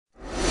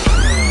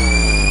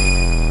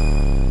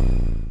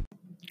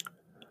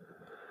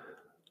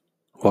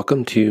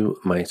Welcome to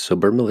my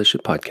Sober Militia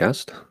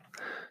podcast.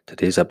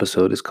 Today's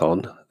episode is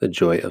called The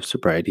Joy of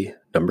Sobriety,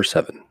 number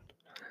 7,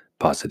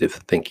 Positive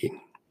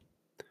Thinking.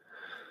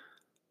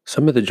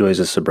 Some of the joys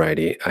of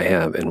sobriety I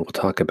have and will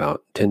talk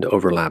about tend to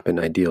overlap in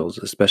ideals,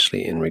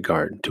 especially in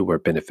regard to where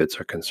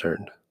benefits are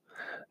concerned.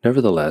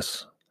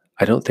 Nevertheless,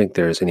 I don't think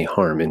there is any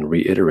harm in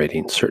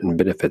reiterating certain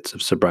benefits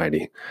of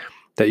sobriety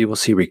that you will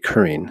see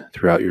recurring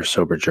throughout your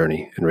sober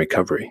journey and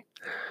recovery.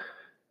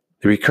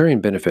 The recurring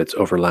benefits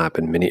overlap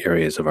in many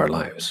areas of our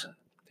lives,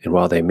 and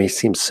while they may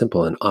seem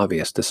simple and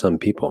obvious to some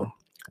people,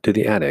 to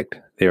the addict,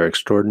 they are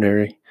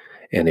extraordinary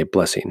and a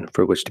blessing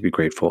for which to be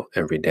grateful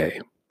every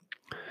day.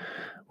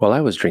 While I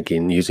was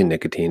drinking, using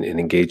nicotine, and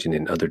engaging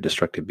in other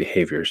destructive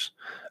behaviors,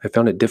 I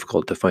found it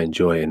difficult to find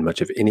joy in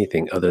much of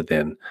anything other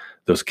than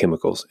those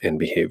chemicals and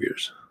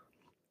behaviors.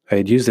 I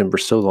had used them for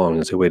so long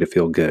as a way to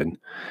feel good,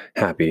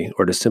 happy,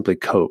 or to simply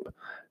cope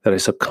that I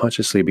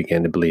subconsciously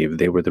began to believe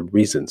they were the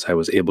reasons I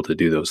was able to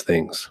do those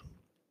things.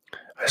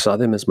 I saw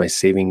them as my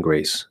saving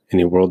grace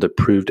in a world that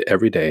proved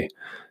every day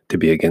to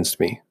be against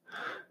me.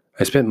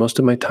 I spent most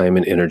of my time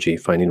and energy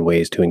finding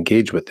ways to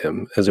engage with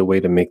them as a way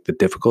to make the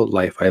difficult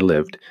life I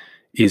lived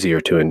easier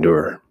to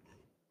endure.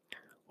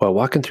 While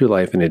walking through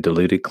life in a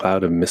diluted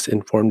cloud of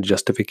misinformed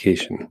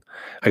justification,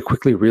 I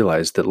quickly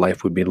realized that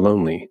life would be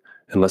lonely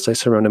unless I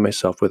surrounded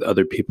myself with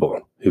other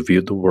people who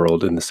viewed the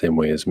world in the same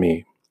way as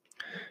me.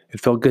 It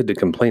felt good to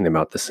complain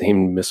about the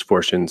same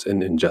misfortunes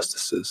and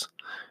injustices.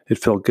 It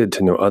felt good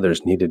to know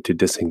others needed to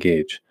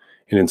disengage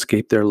and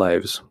escape their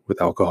lives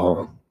with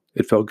alcohol.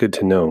 It felt good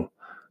to know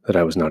that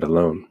I was not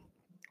alone.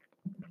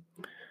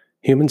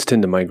 Humans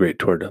tend to migrate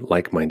toward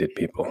like-minded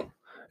people.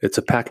 It's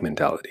a pack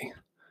mentality.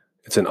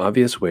 It's an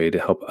obvious way to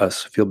help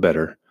us feel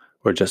better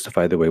or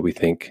justify the way we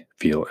think,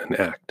 feel, and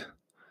act.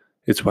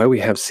 It's why we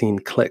have seen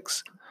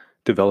cliques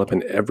develop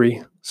in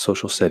every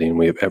social setting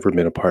we have ever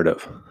been a part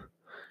of.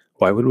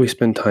 Why would we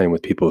spend time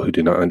with people who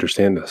do not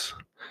understand us?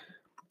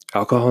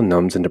 Alcohol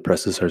numbs and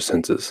depresses our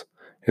senses,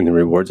 and then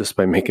rewards us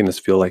by making us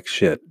feel like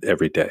shit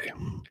every day.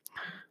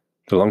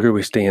 The longer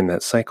we stay in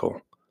that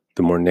cycle,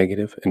 the more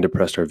negative and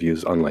depressed our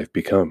views on life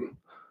become.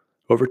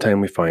 Over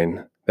time, we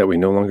find that we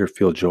no longer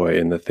feel joy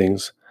in the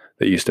things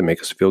that used to make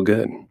us feel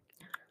good.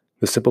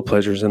 The simple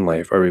pleasures in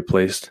life are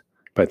replaced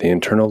by the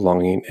internal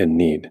longing and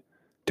need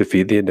to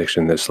feed the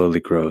addiction that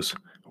slowly grows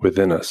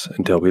within us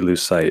until we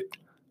lose sight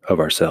of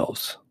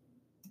ourselves.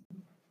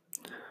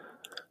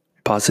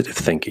 Positive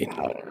thinking.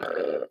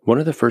 One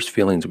of the first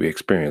feelings we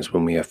experience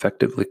when we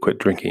effectively quit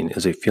drinking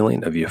is a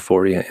feeling of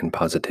euphoria and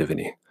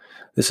positivity.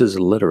 This is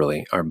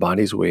literally our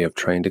body's way of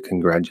trying to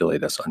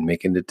congratulate us on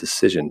making the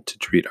decision to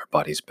treat our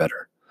bodies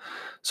better.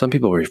 Some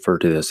people refer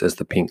to this as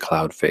the pink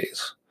cloud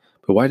phase.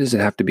 But why does it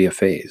have to be a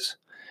phase?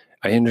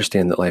 I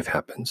understand that life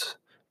happens,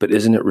 but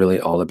isn't it really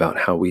all about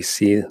how we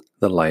see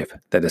the life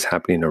that is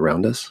happening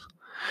around us?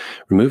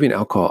 Removing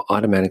alcohol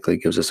automatically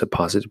gives us a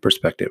positive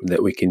perspective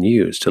that we can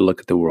use to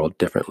look at the world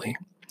differently.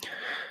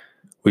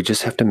 We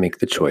just have to make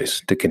the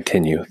choice to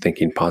continue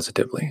thinking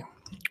positively.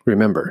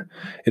 Remember,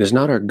 it is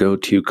not our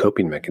go-to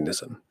coping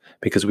mechanism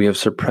because we have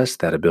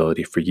suppressed that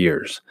ability for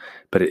years,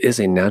 but it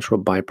is a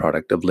natural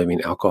byproduct of living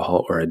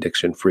alcohol or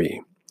addiction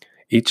free.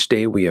 Each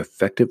day we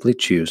effectively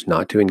choose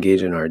not to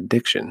engage in our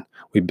addiction,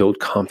 we build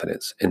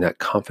confidence, and that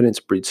confidence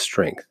breeds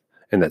strength,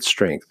 and that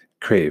strength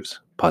craves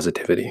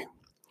positivity.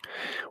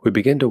 We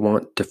begin to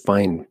want to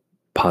find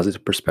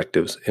positive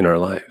perspectives in our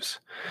lives.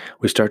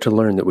 We start to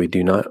learn that we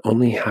do not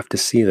only have to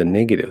see the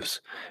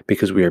negatives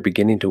because we are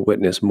beginning to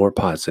witness more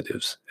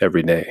positives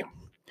every day.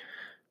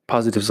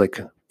 Positives like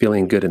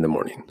feeling good in the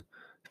morning,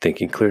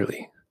 thinking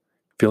clearly,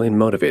 feeling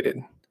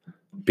motivated,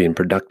 being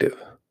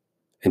productive,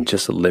 and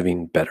just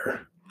living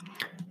better.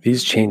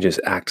 These changes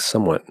act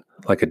somewhat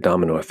like a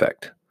domino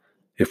effect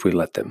if we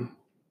let them.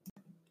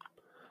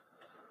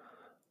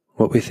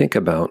 What we think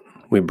about,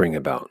 we bring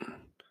about.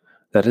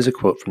 That is a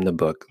quote from the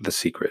book, The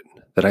Secret,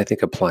 that I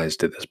think applies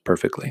to this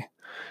perfectly.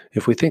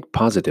 If we think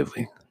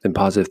positively, then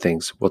positive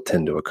things will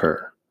tend to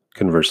occur.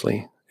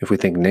 Conversely, if we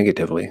think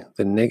negatively,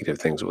 then negative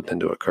things will tend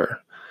to occur.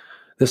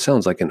 This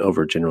sounds like an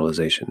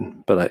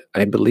overgeneralization, but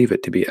I believe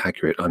it to be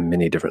accurate on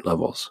many different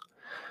levels.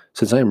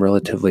 Since I am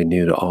relatively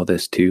new to all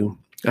this too,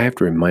 I have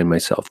to remind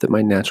myself that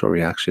my natural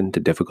reaction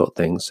to difficult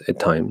things at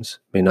times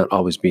may not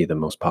always be the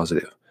most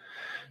positive.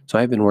 So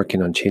I have been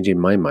working on changing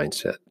my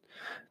mindset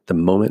the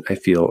moment I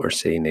feel or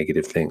say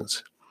negative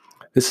things.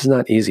 This is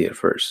not easy at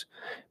first,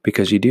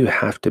 because you do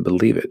have to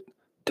believe it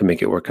to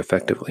make it work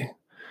effectively.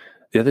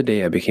 The other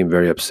day I became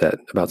very upset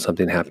about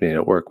something happening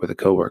at work with a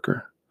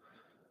coworker.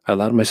 I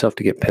allowed myself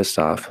to get pissed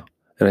off,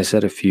 and I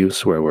said a few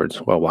swear words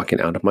while walking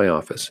out of my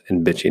office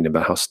and bitching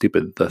about how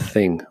stupid the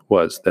thing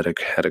was that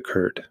had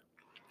occurred.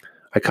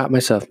 I caught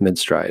myself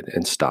mid-stride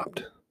and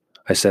stopped.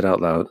 I said out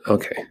loud,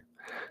 "Okay,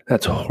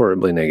 that's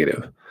horribly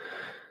negative.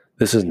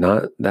 This is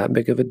not that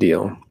big of a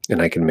deal,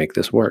 and I can make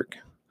this work."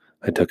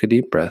 I took a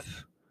deep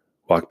breath,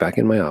 walked back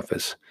in my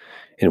office,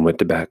 and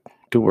went back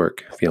to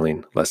work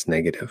feeling less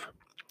negative.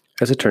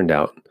 As it turned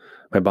out,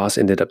 my boss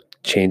ended up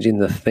changing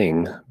the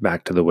thing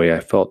back to the way I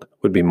felt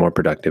would be more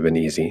productive and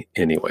easy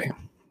anyway.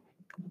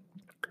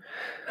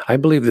 I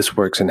believe this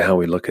works in how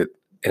we look at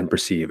and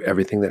perceive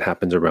everything that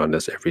happens around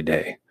us every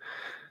day.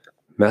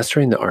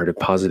 Mastering the art of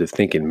positive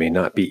thinking may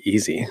not be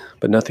easy,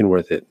 but nothing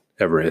worth it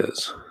ever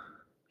is.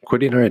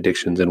 Quitting our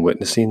addictions and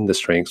witnessing the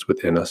strengths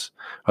within us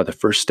are the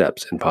first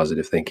steps in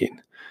positive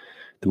thinking.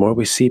 The more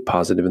we see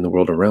positive in the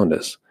world around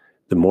us,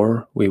 the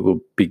more we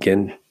will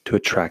begin to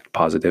attract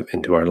positive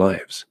into our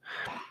lives.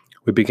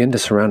 We begin to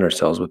surround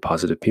ourselves with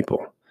positive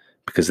people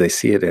because they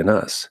see it in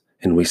us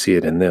and we see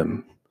it in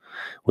them.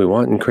 We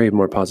want and crave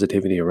more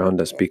positivity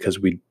around us because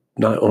we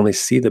not only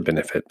see the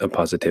benefit of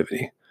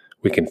positivity,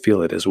 we can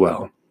feel it as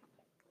well.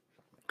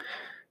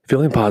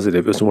 Feeling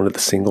positive is one of the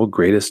single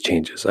greatest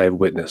changes I have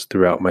witnessed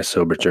throughout my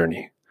sober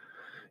journey.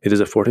 It has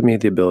afforded me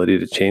the ability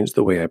to change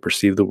the way I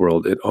perceive the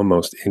world at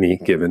almost any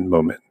given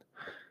moment.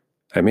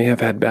 I may have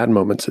had bad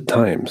moments at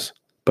times,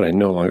 but I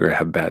no longer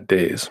have bad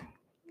days.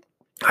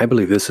 I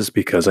believe this is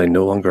because I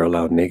no longer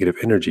allow negative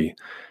energy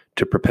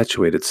to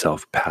perpetuate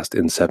itself past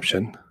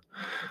inception.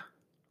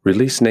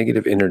 Release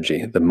negative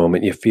energy the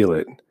moment you feel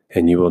it,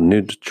 and you will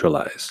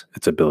neutralize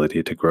its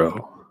ability to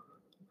grow.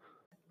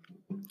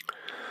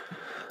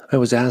 I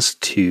was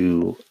asked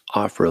to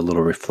offer a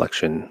little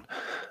reflection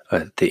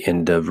at the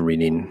end of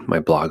reading my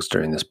blogs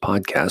during this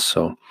podcast,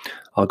 so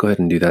I'll go ahead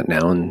and do that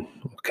now and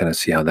we'll kind of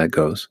see how that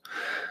goes.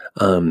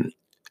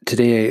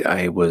 Today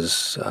I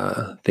was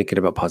thinking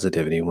about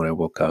positivity when I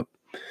woke up,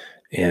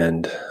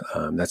 and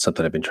that's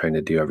something I've been trying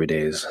to do every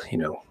day is, as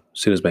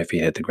soon as my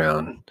feet hit the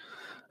ground,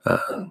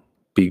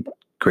 be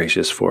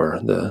gracious for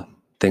the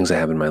things I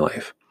have in my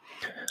life.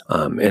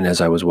 And as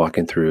I was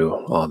walking through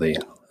all the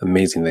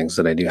amazing things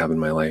that I do have in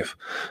my life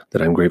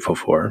that I'm grateful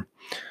for,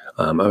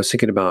 I was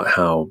thinking about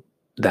how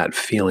that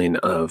feeling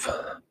of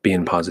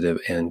being positive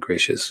and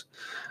gracious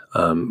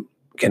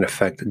can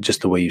affect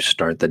just the way you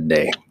start the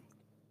day.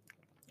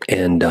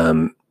 And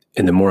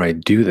the more I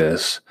do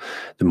this,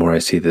 the more I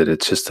see that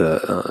it's just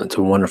it's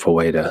a wonderful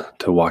way to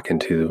walk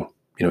into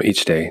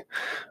each day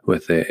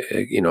with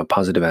a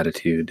positive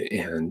attitude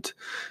and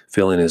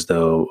feeling as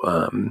though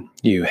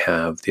you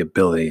have the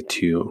ability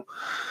to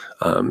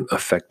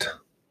affect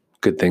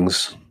good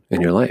things in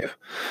your life.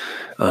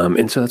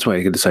 And so that's why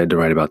I decided to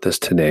write about this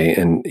today.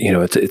 And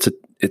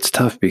it's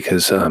tough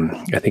because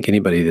I think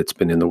anybody that's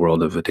been in the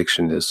world of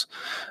addiction is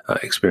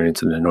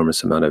experiencing an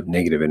enormous amount of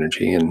negative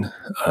energy and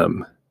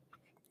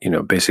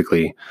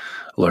basically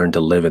learn to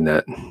live in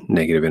that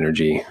negative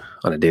energy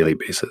on a daily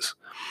basis.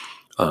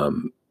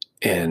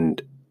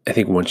 And I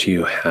think once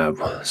you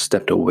have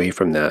stepped away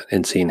from that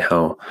and seen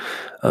how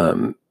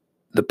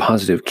the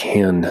positive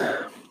can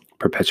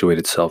perpetuate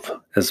itself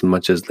as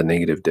much as the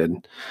negative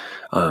did,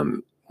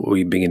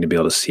 we begin to be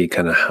able to see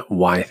kind of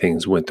why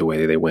things went the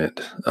way they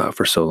went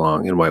for so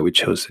long and why we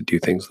chose to do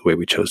things the way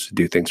we chose to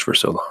do things for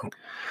so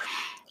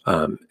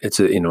long. It's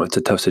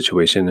a tough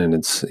situation, and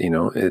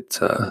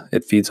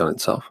it feeds on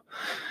itself.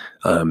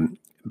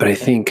 But I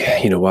think,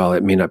 while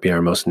it may not be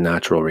our most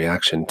natural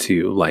reaction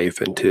to life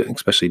and to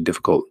especially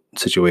difficult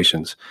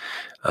situations,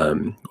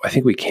 I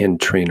think we can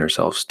train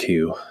ourselves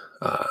to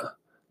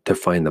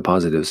find the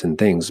positives in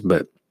things.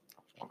 But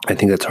I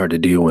think that's hard to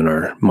do when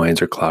our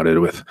minds are clouded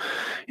with,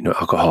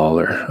 alcohol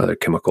or other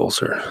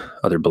chemicals or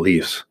other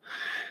beliefs.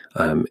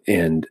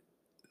 And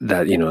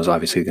that, is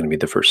obviously going to be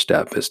the first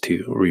step, is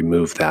to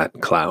remove that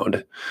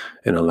cloud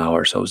and allow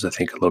ourselves to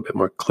think a little bit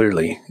more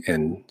clearly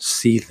and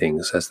see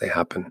things as they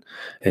happen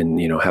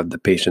and, have the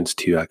patience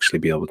to actually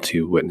be able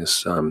to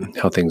witness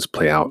how things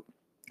play out.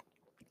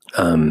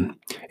 And,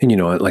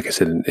 like I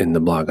said in the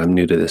blog, I'm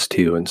new to this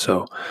too. And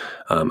so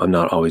I'm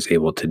not always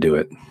able to do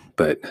it,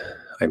 but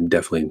I'm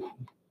definitely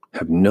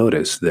have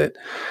noticed that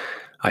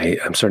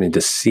I'm starting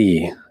to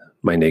see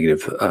my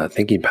negative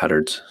thinking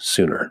patterns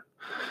sooner.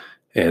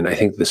 And I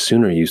think the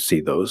sooner you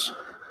see those,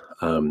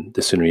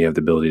 the sooner you have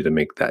the ability to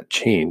make that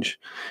change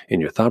in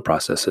your thought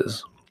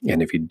processes.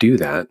 And if you do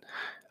that,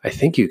 I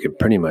think you can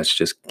pretty much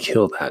just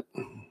kill that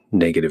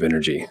negative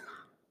energy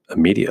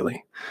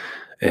immediately.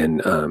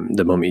 And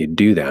the moment you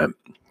do that,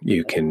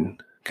 you can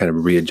kind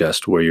of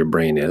readjust where your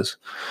brain is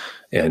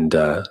and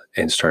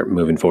start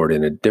moving forward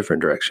in a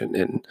different direction.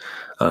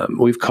 And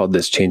we've called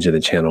this changing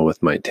the channel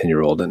with my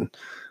 10-year-old. And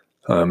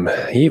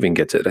he even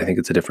gets it. I think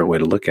it's a different way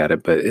to look at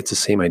it, but it's the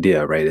same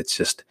idea, right? It's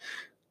just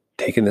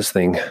taking this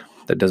thing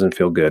that doesn't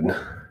feel good,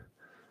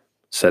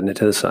 setting it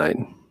to the side,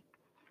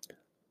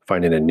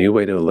 finding a new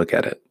way to look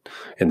at it,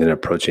 and then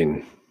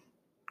approaching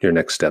your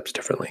next steps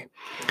differently.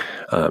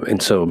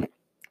 And so,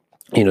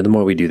 the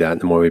more we do that,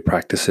 the more we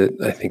practice it,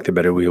 I think the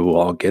better we will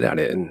all get at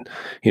it. And,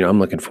 I'm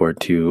looking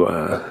forward to,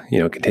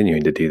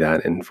 continuing to do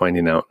that and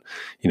finding out,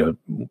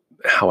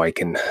 how I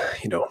can,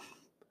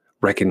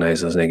 recognize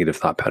those negative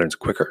thought patterns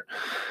quicker,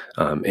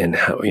 and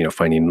how,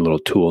 finding little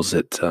tools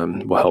that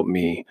will help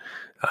me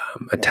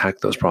attack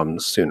those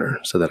problems sooner,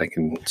 so that I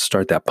can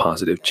start that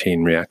positive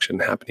chain reaction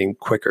happening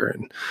quicker,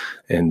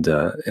 and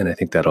I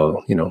think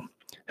that'll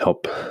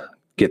help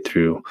get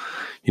through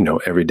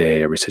every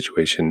day, every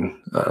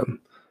situation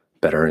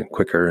better and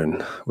quicker,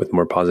 and with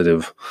more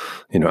positive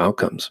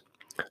outcomes.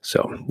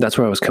 So that's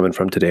where I was coming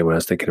from today when I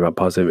was thinking about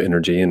positive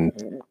energy and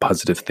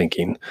positive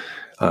thinking.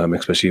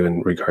 especially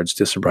in regards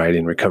to sobriety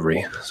and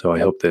recovery. So I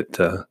hope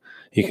that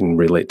you can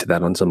relate to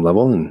that on some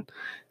level, and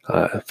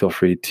feel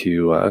free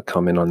to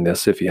comment on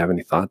this if you have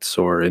any thoughts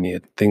or any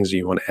things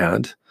you want to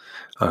add.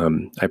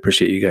 I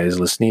appreciate you guys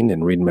listening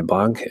and reading my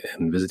blog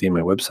and visiting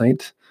my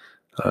website.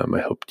 I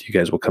hope you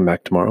guys will come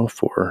back tomorrow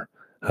for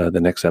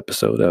the next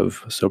episode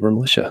of Sober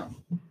Militia.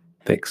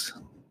 Thanks.